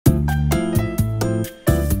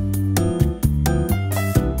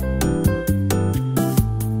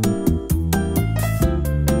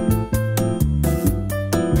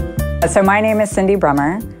So my name is Cindy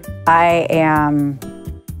Brummer. I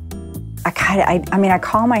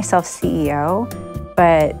call myself CEO,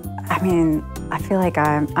 but I feel like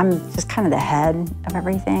I'm just kind of the head of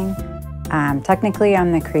everything. Technically,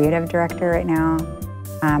 I'm the creative director right now,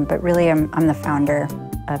 but really I'm the founder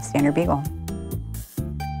of Standard Beagle.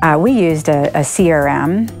 We used a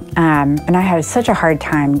CRM, and I had such a hard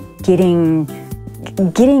time getting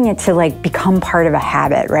it to like become part of a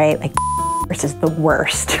habit, right? Like, this is the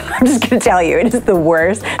worst. I'm just gonna tell you, it is the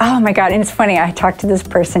worst. Oh my God, and it's funny, I talked to this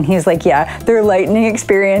person, he's like, yeah, their lightning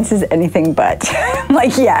experience is anything but. I'm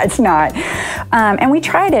like, yeah, it's not. And we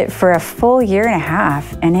tried it for a full year and a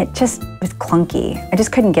half, and it just was clunky. I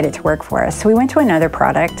just couldn't get it to work for us. So we went to another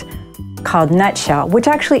product called Nutshell, which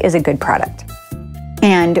actually is a good product.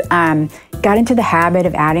 And got into the habit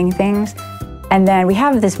of adding things. And then we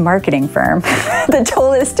have this marketing firm that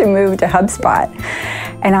told us to move to HubSpot.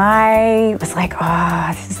 And I was like,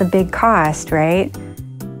 oh, this is a big cost, right?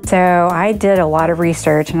 So I did a lot of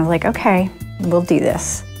research and I was like, okay, we'll do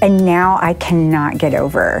this. And now I cannot get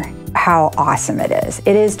over how awesome it is.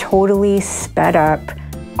 It is totally sped up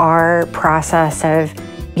our process of,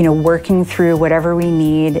 working through whatever we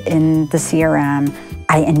need in the CRM.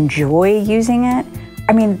 I enjoy using it.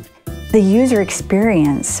 The user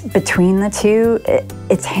experience between the two,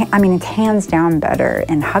 it's hands down better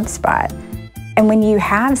in HubSpot. And when you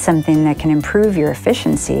have something that can improve your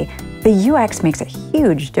efficiency, the UX makes a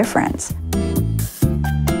huge difference.